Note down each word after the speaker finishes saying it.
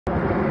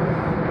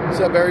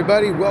What's up,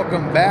 everybody?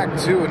 Welcome back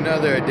to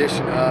another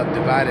edition of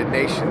Divided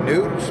Nation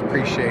News.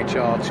 Appreciate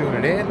y'all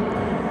tuning in.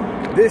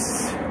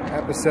 This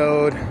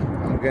episode,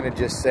 I'm going to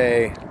just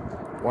say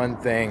one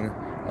thing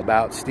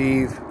about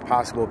Steve,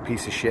 possible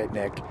piece of shit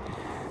Nick.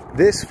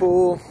 This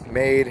fool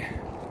made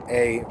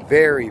a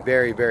very,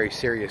 very, very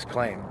serious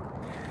claim.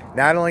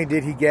 Not only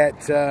did he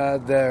get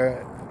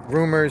the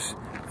rumors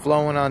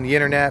flowing on the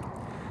internet,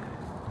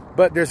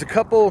 but there's a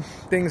couple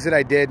things that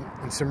I did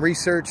and some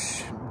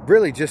research,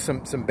 really just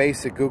some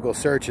basic Google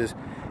searches,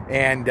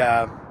 and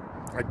I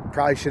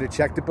probably should have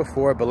checked it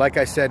before, but like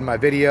I said in my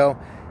video,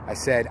 I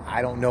said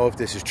I don't know if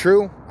this is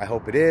true. I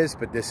hope it is,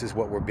 but this is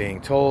what we're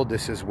being told.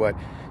 This is what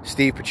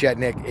Steve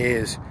Pieczenik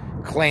is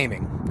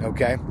claiming,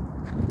 okay?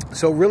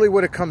 So really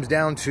what it comes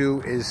down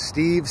to is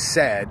Steve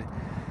said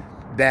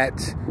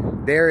that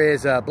there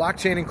is a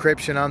blockchain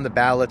encryption on the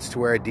ballots to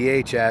where a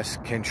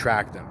DHS can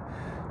track them.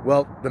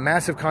 Well, the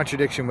massive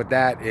contradiction with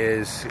that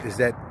is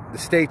that the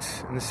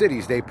states and the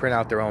cities, they print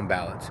out their own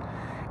ballots.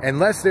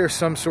 Unless there's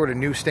some sort of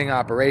new sting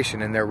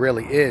operation, and there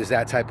really is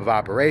that type of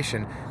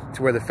operation,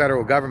 to where the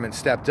federal government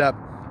stepped up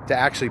to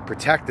actually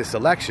protect this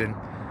election,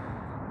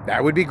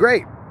 that would be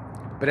great.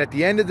 But at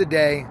the end of the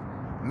day,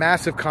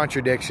 massive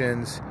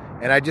contradictions.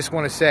 And I just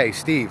want to say,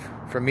 Steve,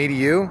 from me to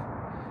you,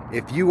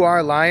 if you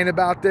are lying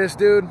about this,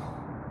 dude,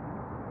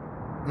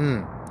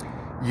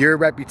 your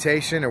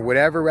reputation, or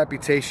whatever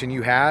reputation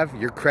you have,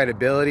 your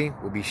credibility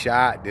will be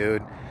shot,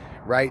 dude.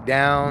 Right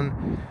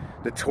down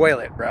the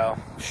toilet, bro.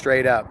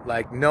 Straight up.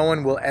 Like, no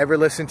one will ever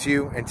listen to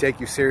you and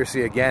take you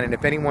seriously again. And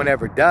if anyone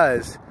ever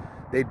does,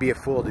 they'd be a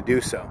fool to do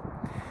so.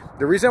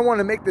 The reason I want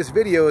to make this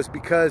video is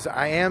because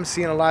I am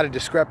seeing a lot of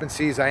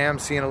discrepancies. I am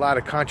seeing a lot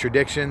of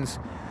contradictions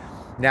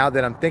now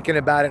that I'm thinking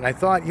about it. And I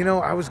thought, you know,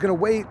 I was going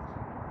to wait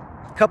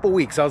a couple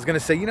weeks. I was going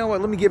to say, you know what,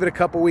 let me give it a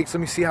couple weeks.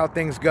 Let me see how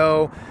things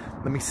go.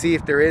 Let me see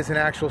if there is an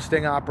actual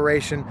sting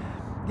operation.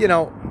 You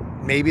know,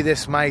 maybe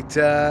this might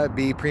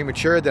be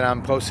premature that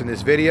I'm posting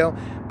this video,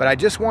 but I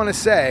just want to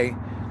say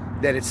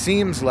that it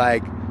seems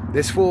like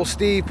this fool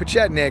Steve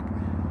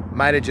Pieczenik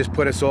might have just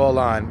put us all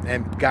on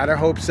and got our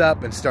hopes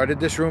up and started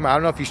this rumor. I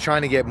don't know if he's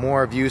trying to get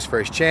more views for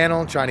his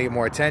channel, trying to get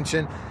more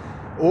attention,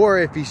 or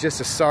if he's just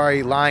a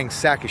sorry, lying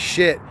sack of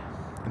shit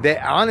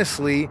that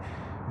honestly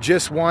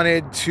just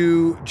wanted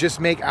to just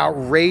make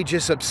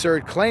outrageous,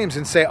 absurd claims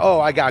and say, oh,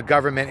 I got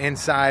government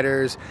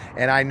insiders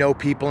and I know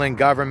people in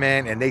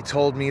government and they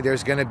told me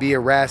there's going to be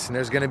arrests and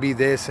there's going to be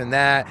this and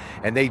that,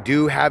 and they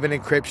do have an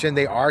encryption,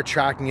 they are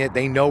tracking it,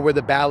 they know where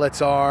the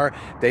ballots are,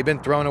 they've been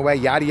thrown away,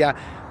 yada yada.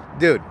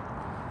 Dude,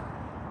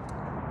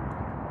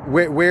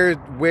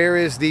 where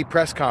is the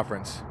press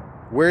conference?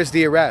 Where's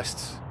the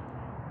arrests?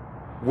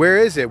 Where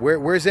is it?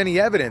 Where's any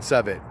evidence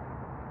of it?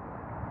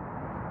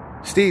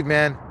 Steve,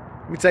 man,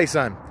 let me tell you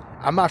something.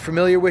 I'm not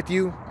familiar with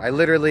you. I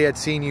literally had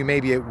seen you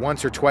maybe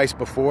once or twice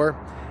before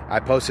I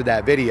posted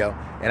that video.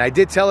 And I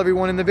did tell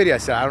everyone in the video, I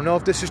said, I don't know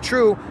if this is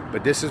true,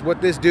 but this is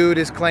what this dude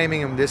is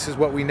claiming, and this is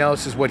what we know.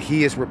 This is what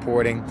he is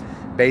reporting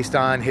based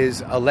on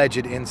his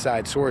alleged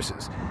inside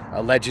sources.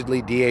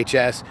 Allegedly,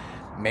 DHS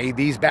made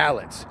these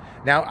ballots.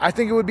 Now, I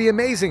think it would be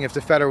amazing if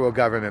the federal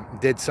government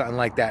did something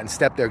like that and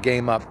stepped their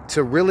game up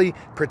to really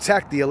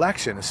protect the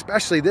election,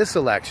 especially this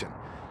election.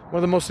 One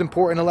of the most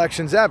important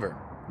elections ever,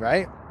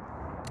 right?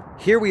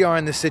 Here we are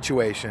in this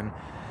situation.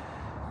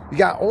 You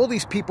got all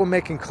these people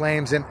making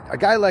claims, and a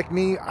guy like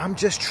me, I'm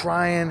just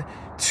trying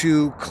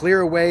to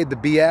clear away the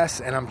BS,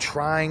 and I'm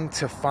trying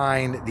to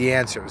find the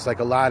answers, like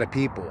a lot of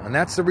people. And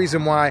that's the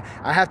reason why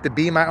I have to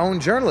be my own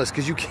journalist,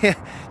 because you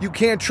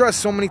can't trust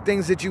so many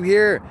things that you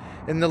hear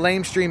in the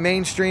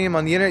mainstream,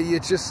 on the internet.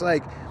 It's just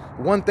like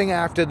one thing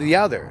after the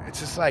other. It's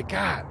just like,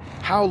 God,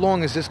 how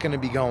long is this going to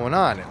be going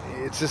on?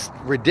 It's just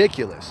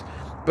ridiculous.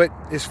 But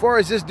as far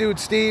as this dude,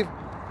 Steve,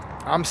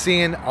 I'm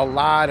seeing a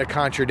lot of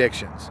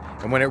contradictions.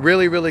 And when it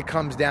really, really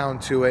comes down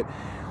to it,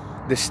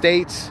 the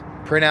states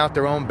print out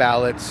their own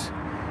ballots,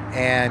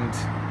 and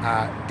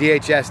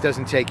DHS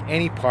doesn't take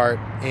any part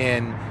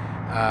in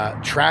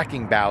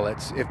tracking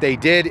ballots. If they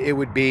did, it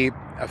would be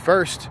a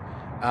first.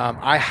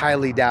 I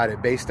highly doubt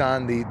it based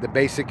on the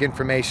basic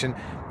information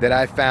that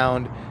I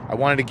found. I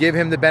wanted to give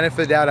him the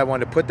benefit of the doubt. I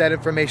wanted to put that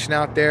information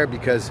out there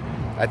because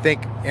I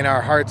think in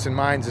our hearts and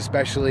minds,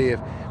 especially if,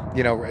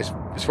 you know, as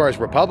far as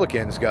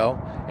Republicans go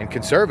and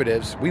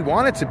conservatives, we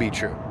want it to be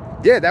true.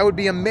 Yeah, that would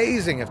be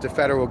amazing if the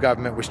federal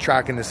government was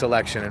tracking this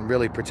election and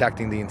really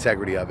protecting the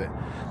integrity of it.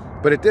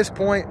 But at this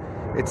point,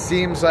 it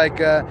seems like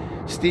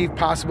Steve,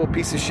 possible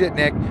piece of shit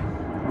Nick,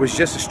 was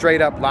just a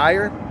straight up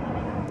liar.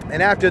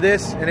 And after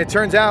this, and it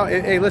turns out,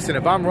 hey, listen,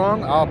 if I'm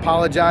wrong, I'll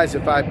apologize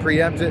if I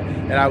preempted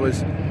and I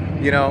was,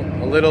 you know,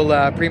 a little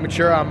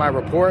premature on my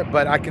report.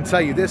 But I can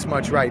tell you this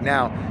much right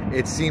now,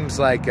 it seems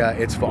like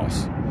it's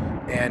false.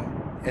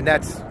 And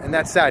that's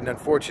sad and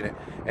unfortunate.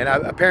 And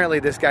apparently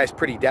this guy's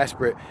pretty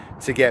desperate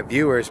to get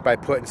viewers by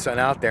putting something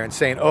out there and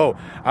saying, oh,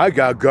 I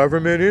got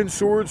government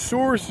inside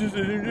sources.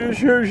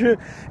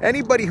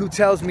 Anybody who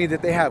tells me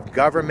that they have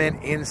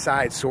government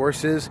inside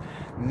sources,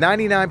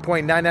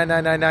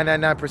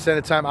 99.9999999% of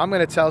the time, I'm going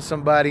to tell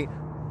somebody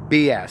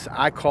BS.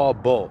 I call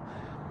bull.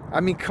 I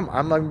mean, come on,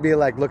 I'm not gonna be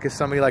like, look at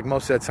somebody like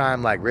most of the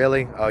time, like,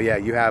 really? Oh yeah,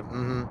 you have,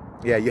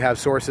 yeah, you have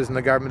sources in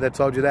the government that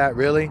told you that?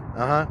 Really?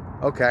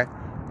 Okay.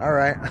 All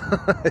right.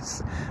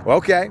 Well,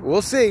 okay,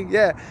 we'll see.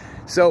 Yeah.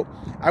 So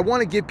I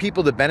want to give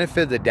people the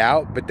benefit of the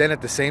doubt, but then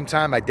at the same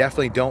time, I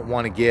definitely don't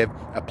want to give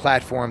a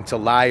platform to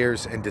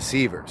liars and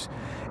deceivers.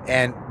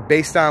 And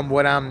based on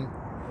what I'm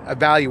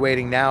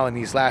evaluating now in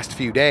these last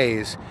few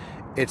days,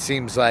 it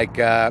seems like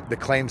the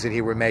claims that he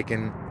were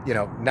making, you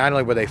know, not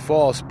only were they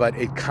false, but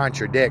it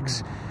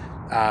contradicts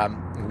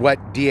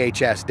what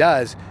DHS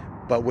does.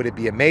 But would it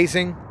be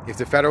amazing if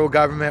the federal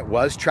government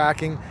was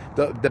tracking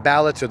the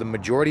ballots, or the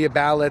majority of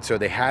ballots, or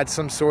they had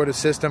some sort of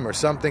system or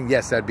something?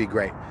 Yes, that'd be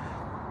great.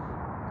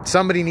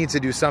 Somebody needs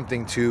to do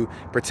something to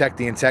protect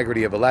the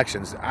integrity of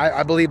elections.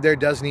 I believe there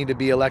does need to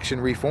be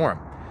election reform.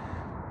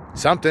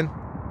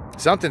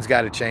 Something's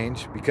got to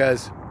change,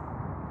 because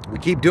we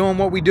keep doing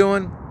what we're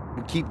doing.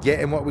 We keep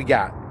getting what we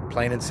got,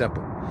 plain and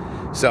simple.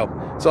 So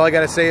that's all I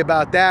got to say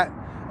about that.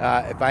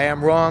 If I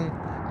am wrong,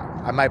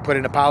 I might put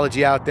an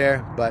apology out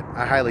there, but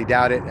I highly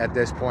doubt it at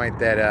this point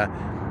that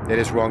it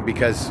is wrong,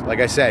 because, like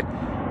I said,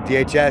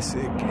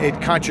 DHS,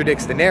 it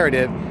contradicts the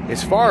narrative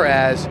as far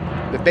as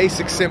the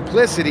basic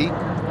simplicity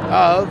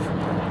of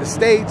the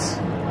states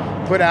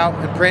put out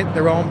and print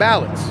their own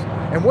ballots.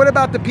 And what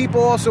about the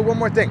people also, one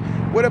more thing,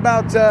 what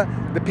about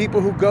the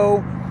people who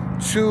go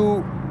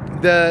to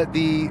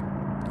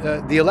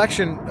the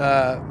election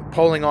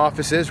polling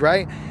offices,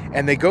 right?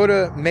 And they go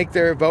to make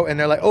their vote and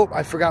they're like, oh,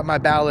 I forgot my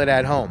ballot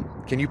at home.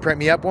 Can you print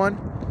me up one?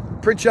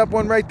 Print you up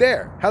one right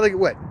there. How they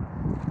what?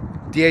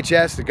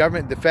 DHS, the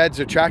government, the feds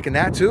are tracking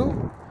that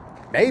too?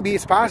 Maybe,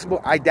 it's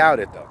possible. I doubt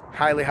it though.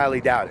 Highly,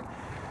 highly doubt it.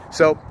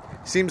 So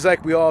seems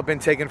like we all have been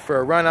taken for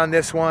a run on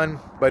this one,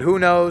 but who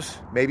knows?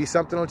 Maybe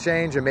something will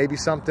change, or maybe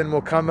something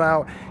will come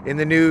out in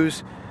the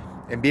news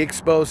and be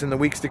exposed in the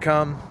weeks to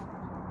come.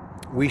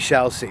 We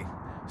shall see.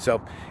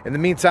 So in the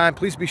meantime,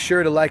 please be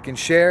sure to like and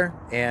share,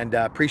 and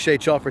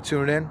appreciate y'all for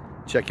tuning in.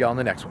 Check y'all in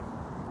the next one.